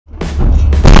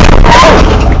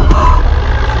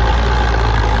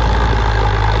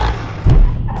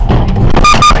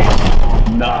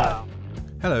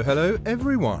hello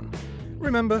everyone.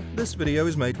 Remember, this video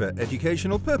is made for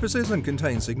educational purposes and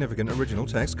contains significant original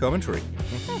text commentary.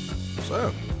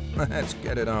 So, let's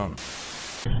get it on.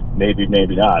 Maybe,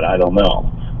 maybe not, I don't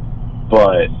know.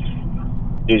 But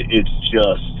it's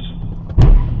just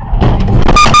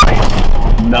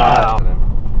not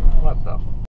what the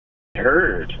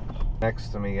heard. Next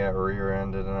to me got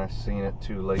rear-ended and I seen it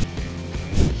too late.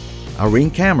 A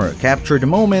Ring camera captured the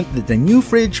moment that the new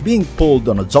fridge being pulled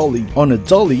on a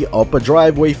dolly up a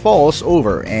driveway falls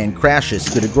over and crashes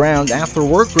to the ground after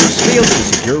workers failed to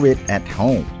secure it at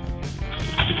home.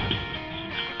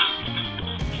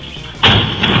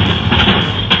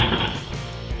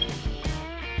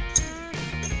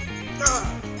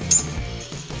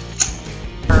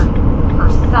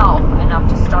 Herself enough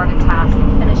to start a task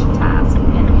and finish a task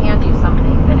and hand you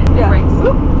something that it breaks.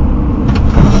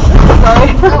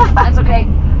 Sorry. Oh, that's okay.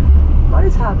 What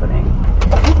is happening?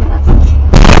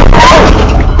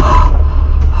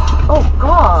 Oh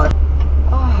God.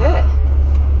 Oh, Hit.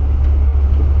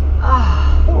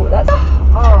 Oh, that's.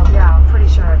 Oh yeah, I'm pretty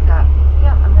sure that.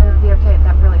 Yeah, I'm gonna be okay.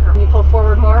 That really hurt. Can you pull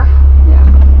forward more? Yeah.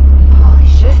 Holy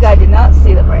shit. This guy did not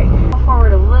see the break. Pull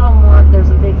forward a little more. There's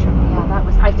a big trip. Yeah, that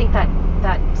was. I think that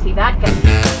see that guy.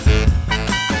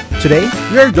 Today,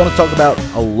 we are going to talk about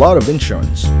a lot of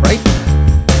insurance, right?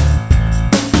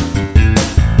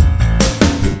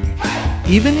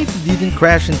 Even if he didn't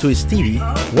crash into his TV,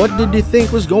 what did you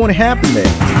think was going to happen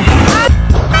there?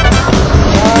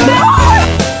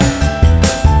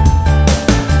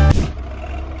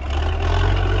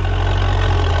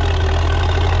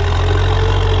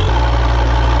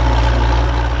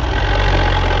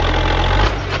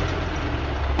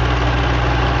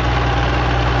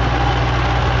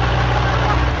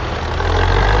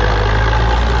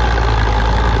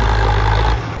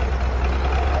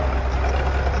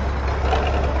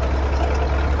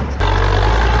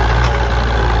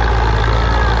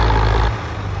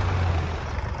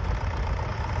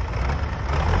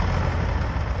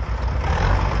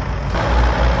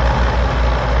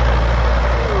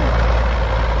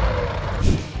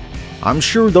 I'm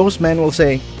sure those men will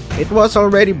say, it was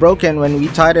already broken when we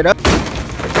tied it up.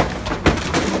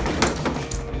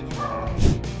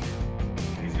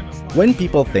 When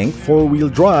people think four-wheel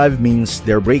drive means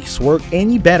their brakes work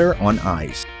any better on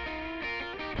ice.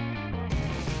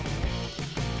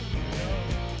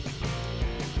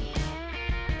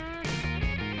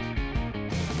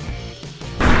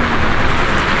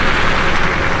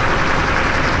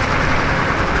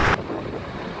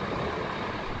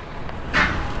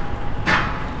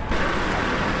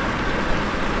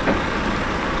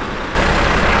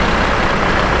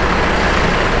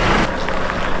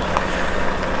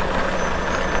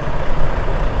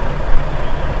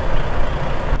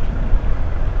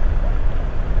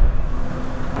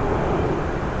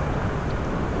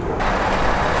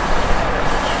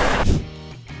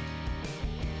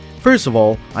 First of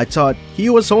all, I thought he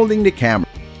was holding the camera.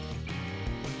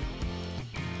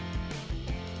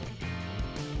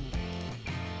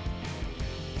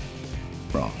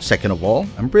 Second of all,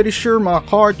 I'm pretty sure my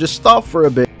car just stopped for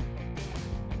a bit.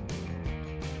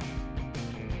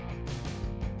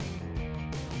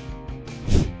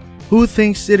 Who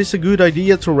thinks it is a good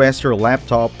idea to rest your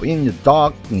laptop in the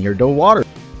dock near the water?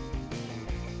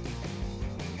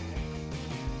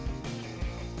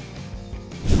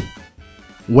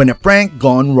 When a prank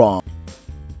gone wrong.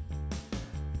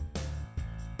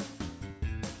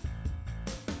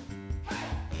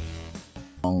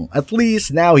 At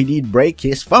least now he did break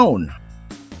his phone.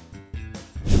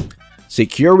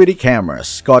 Security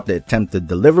cameras caught the attempted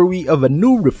delivery of a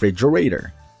new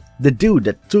refrigerator. The dude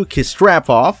that took his strap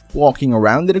off, walking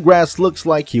around in the grass, looks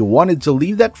like he wanted to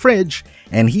leave that fridge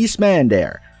and he's man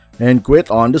there and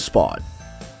quit on the spot.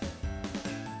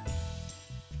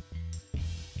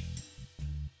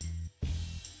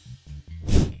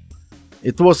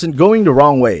 It wasn't going the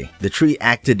wrong way. The tree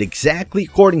acted exactly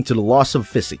according to the laws of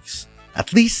physics.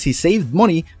 At least he saved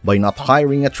money by not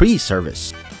hiring a tree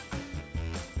service.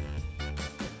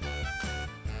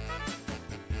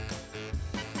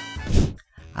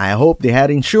 I hope they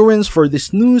had insurance for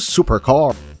this new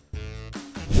supercar.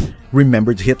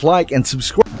 Remember to hit like and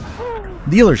subscribe.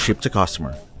 Dealership to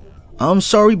customer. I'm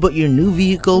sorry, but your new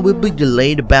vehicle will be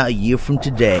delayed about a year from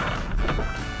today.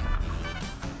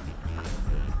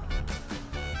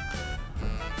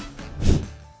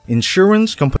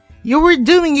 Insurance company. You were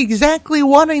doing exactly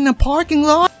what in a parking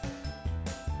lot?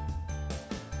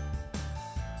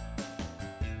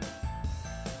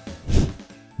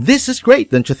 This is great,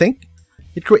 don't you think?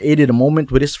 It created a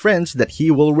moment with his friends that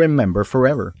he will remember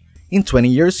forever. In 20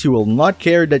 years, he will not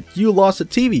care that you lost a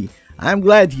TV, I'm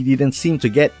glad he didn't seem to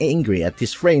get angry at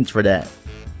his friends for that.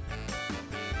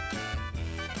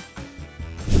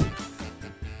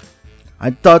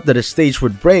 I thought that the stage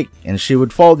would break and she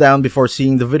would fall down before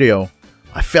seeing the video.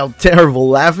 I felt terrible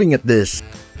laughing at this.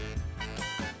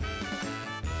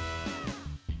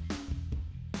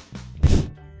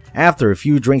 After a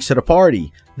few drinks at a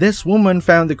party, this woman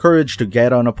found the courage to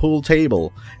get on a pool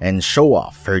table and show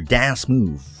off her dance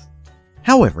move.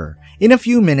 However, in a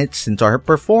few minutes into her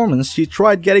performance, she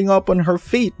tried getting up on her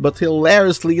feet but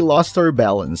hilariously lost her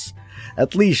balance.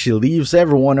 At least she leaves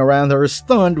everyone around her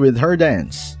stunned with her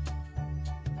dance.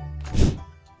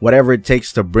 Whatever it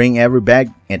takes to bring every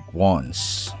bag at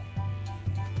once.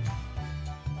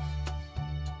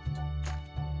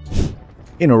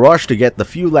 In a rush to get the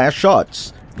few last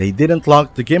shots, they didn't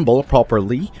lock the gimbal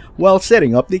properly while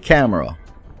setting up the camera.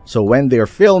 So when they're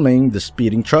filming the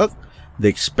speeding truck, the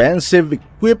expensive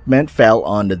equipment fell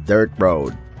on the dirt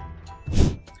road.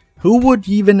 Who would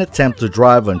even attempt to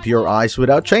drive on pure ice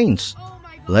without chains?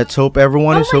 Let's hope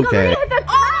everyone is okay.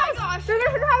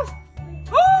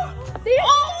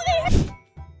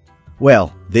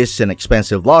 Well, this is an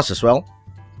expensive loss as well.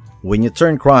 When you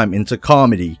turn crime into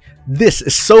comedy, this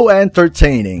is so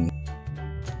entertaining.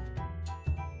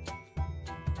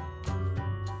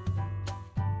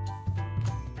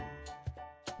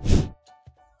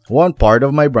 One part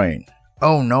of my brain,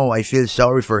 oh no, I feel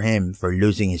sorry for him for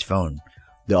losing his phone.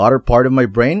 The other part of my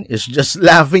brain is just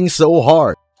laughing so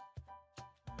hard.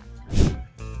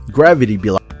 Gravity be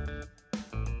like,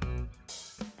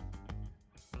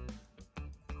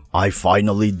 I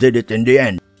finally did it in the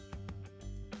end.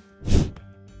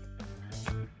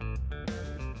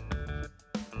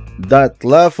 That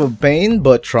laugh of pain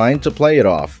but trying to play it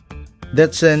off.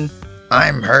 That's an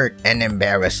I'm hurt and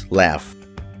embarrassed laugh.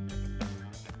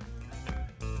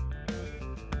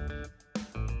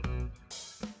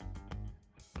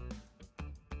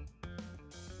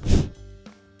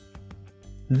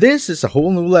 This is a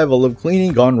whole new level of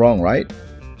cleaning gone wrong, right?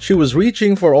 She was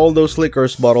reaching for all those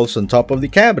liquors bottles on top of the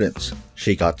cabinets.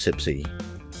 She got tipsy.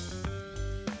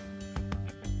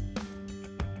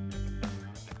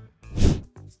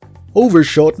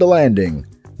 Overshot the landing.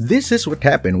 This is what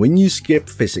happened when you skip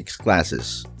physics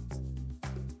classes.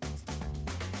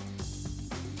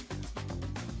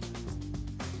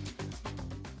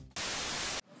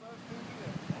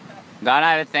 Don't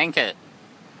overthink it.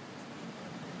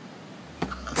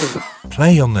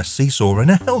 Play on the seesaw in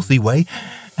a healthy way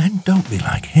and don't be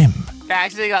like him. I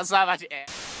actually got so much air.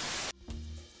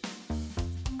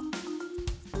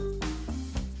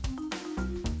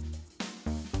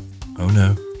 Oh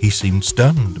no, he seemed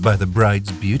stunned by the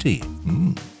bride's beauty.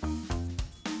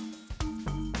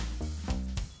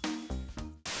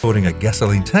 Boarding a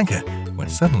gasoline tanker when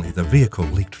suddenly the vehicle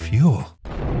leaked fuel.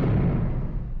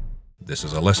 This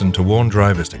is a lesson to warn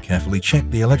drivers to carefully check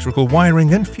the electrical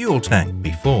wiring and fuel tank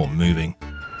before moving.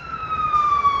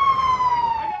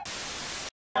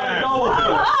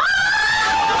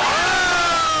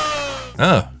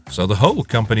 Oh, so the whole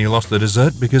company lost the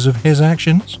dessert because of his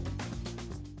actions?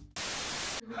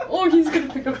 Oh, he's gonna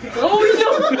pick up the girl. Oh,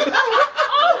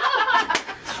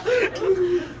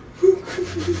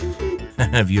 no!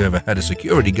 Have you ever had a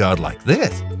security guard like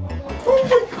this?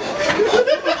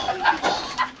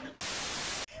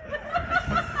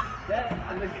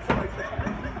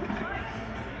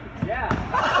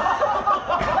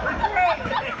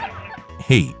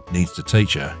 He needs to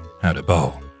teach her how to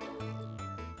bowl.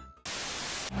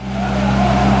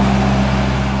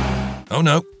 Oh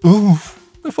no, oof.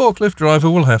 The forklift driver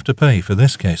will have to pay for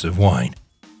this case of wine.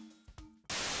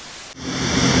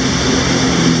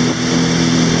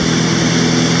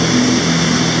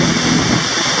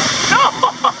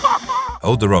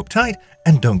 Hold the rope tight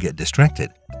and don't get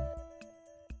distracted.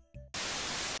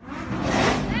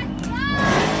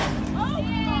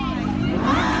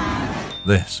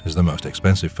 This is the most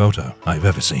expensive photo I've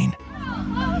ever seen.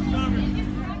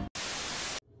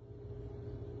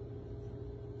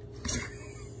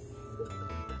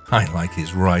 I like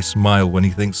his wry smile when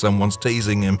he thinks someone's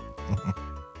teasing him.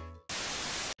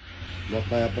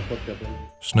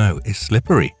 Snow is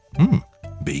slippery.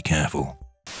 Be careful.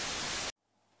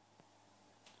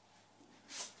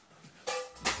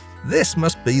 This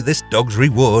must be this dog's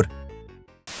reward.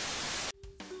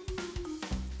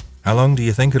 How long do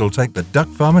you think it'll take the duck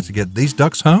farmer to get these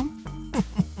ducks home?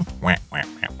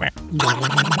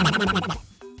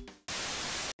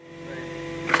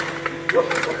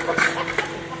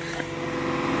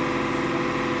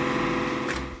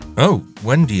 Oh,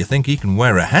 when do you think he can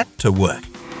wear a hat to work?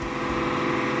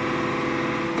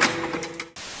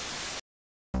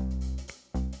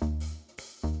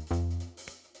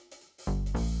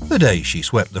 The day she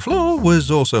swept the floor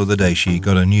was also the day she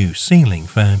got a new ceiling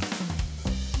fan.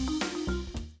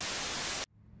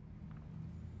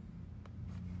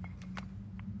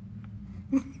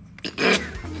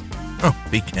 Oh,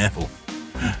 be careful.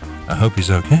 I hope he's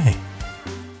okay.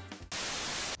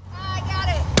 I got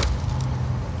it.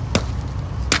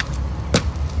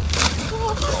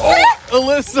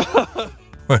 Alyssa!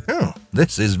 Well,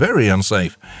 this is very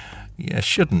unsafe. You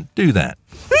shouldn't do that.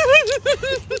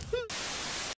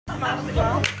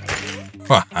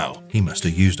 Wow, he must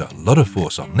have used a lot of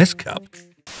force on this cup.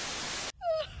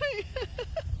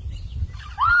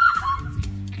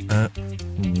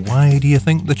 Why do you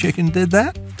think the chicken did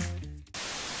that?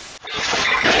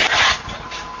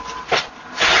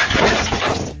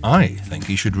 I think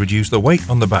he should reduce the weight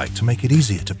on the bag to make it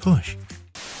easier to push.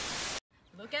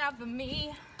 Look out for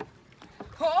me.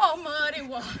 Oh, muddy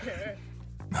water.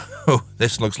 Oh,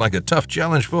 this looks like a tough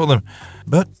challenge for them.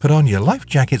 But put on your life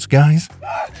jackets, guys.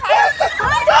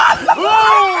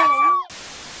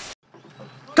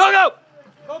 Coco!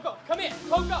 Coco, come here,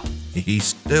 Coco! He's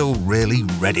still really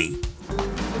ready.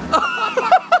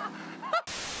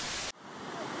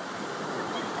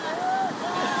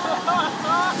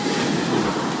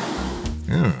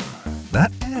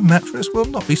 That air mattress will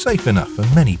not be safe enough for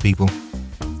many people.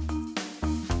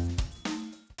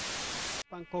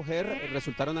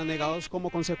 Resultaron anegados como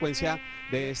consecuencia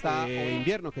de este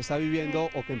invierno que está viviendo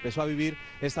o que empezó a vivir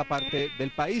esta parte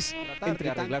del país. Entre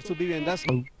arreglar sus viviendas,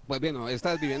 pues bueno,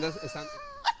 estas viviendas están...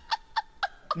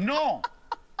 ¡No!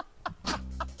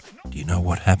 Do you know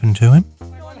what happened to him?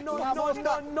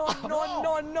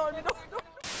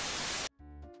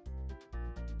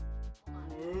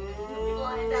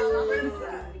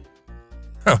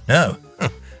 Oh no,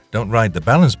 don't ride the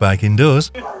balance bike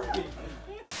indoors.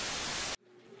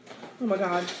 Oh my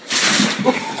God.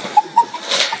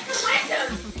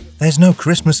 There's no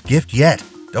Christmas gift yet.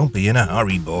 Don't be in a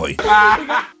hurry, boy.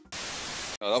 Oh,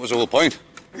 that was the whole point.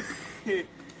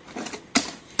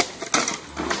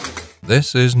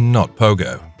 This is not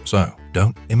Pogo, so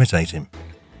don't imitate him.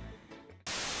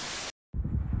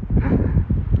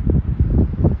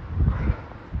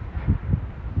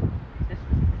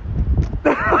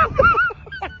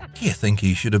 Do you think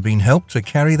he should have been helped to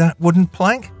carry that wooden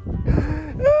plank?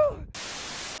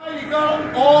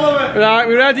 All of it! Right,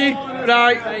 we ready?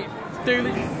 Right, let's do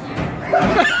this.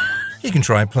 He can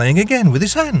try playing again with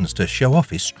his hands to show off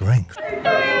his strength.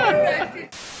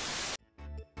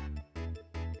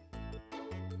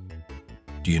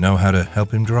 Do you know how to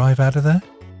help him drive out of there?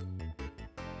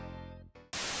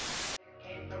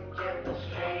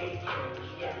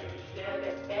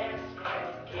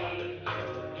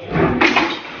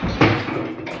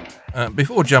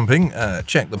 Before jumping,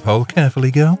 check the pole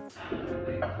carefully, girl.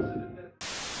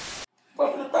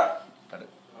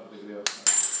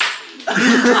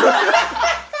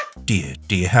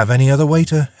 Do you have any other way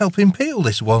to help him peel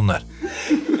this walnut?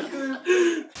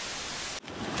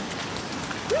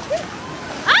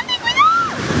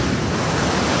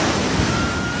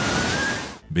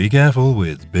 Be careful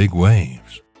with big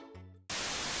waves.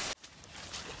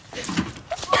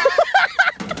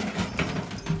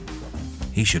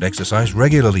 He should exercise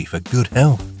regularly for good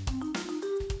health.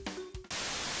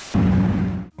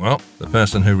 Well, the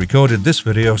person who recorded this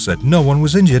video said no one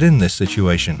was injured in this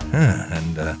situation.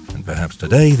 And perhaps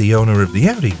today the owner of the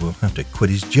Audi will have to quit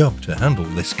his job to handle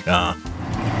this car.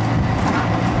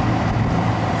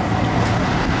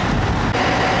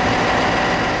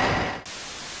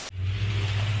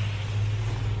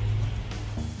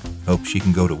 Hope she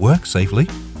can go to work safely.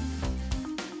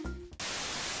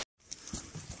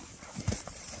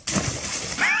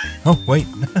 Oh, wait,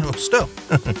 no, stop.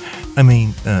 I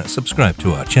mean, subscribe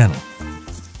to our channel.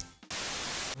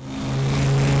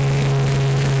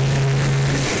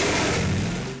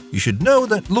 You should know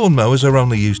that lawnmowers are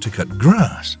only used to cut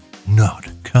grass, not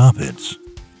carpets.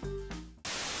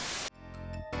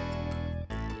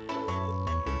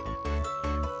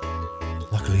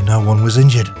 Luckily, no one was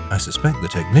injured. I suspect the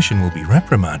technician will be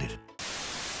reprimanded.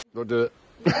 Go do it.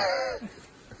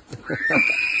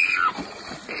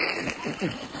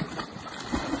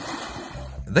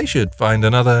 They should find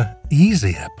another,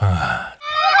 easier path.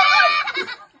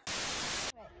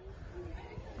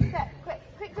 Quick.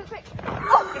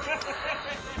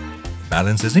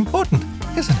 Balance is important,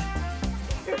 isn't it?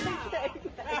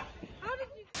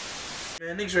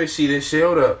 Man, niggas ready to see this shit.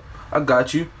 Hold up. I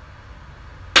got you.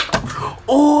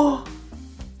 Oh!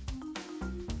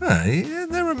 Yeah,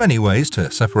 there are many ways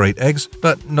to separate eggs,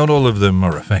 but not all of them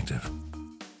are effective.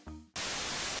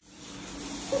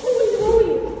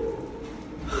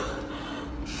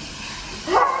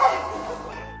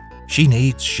 She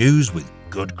needs shoes with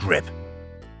good grip.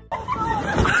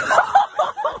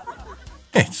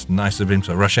 It's nice of him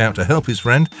to rush out to help his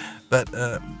friend, but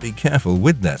be careful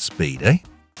with that speed, eh?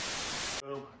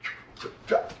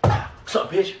 What's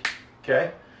up, bitch?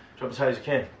 Okay. Jump as high as you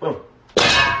can. Boom.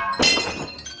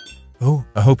 Oh,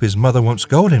 I hope his mother won't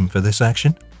scold him for this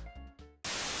action.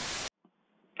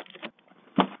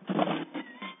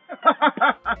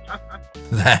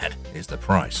 That is the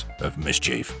price of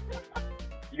mischief.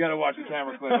 You gotta watch the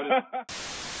camera clip.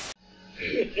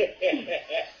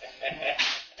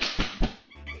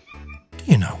 Do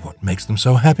you know what makes them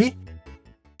so happy?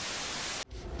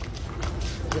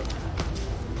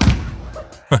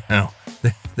 Well,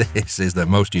 this is the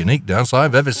most unique dance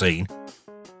I've ever seen.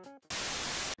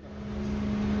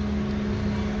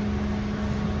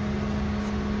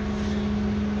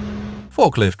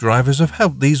 Forklift drivers have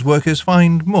helped these workers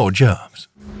find more jobs.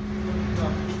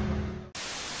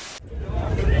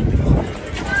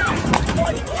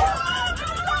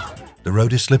 The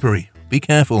road is slippery. Be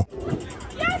careful.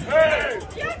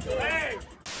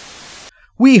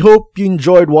 We hope you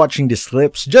enjoyed watching these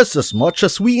clips just as much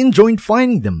as we enjoyed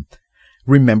finding them.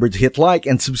 Remember to hit like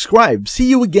and subscribe. See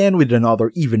you again with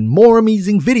another even more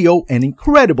amazing video and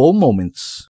incredible moments.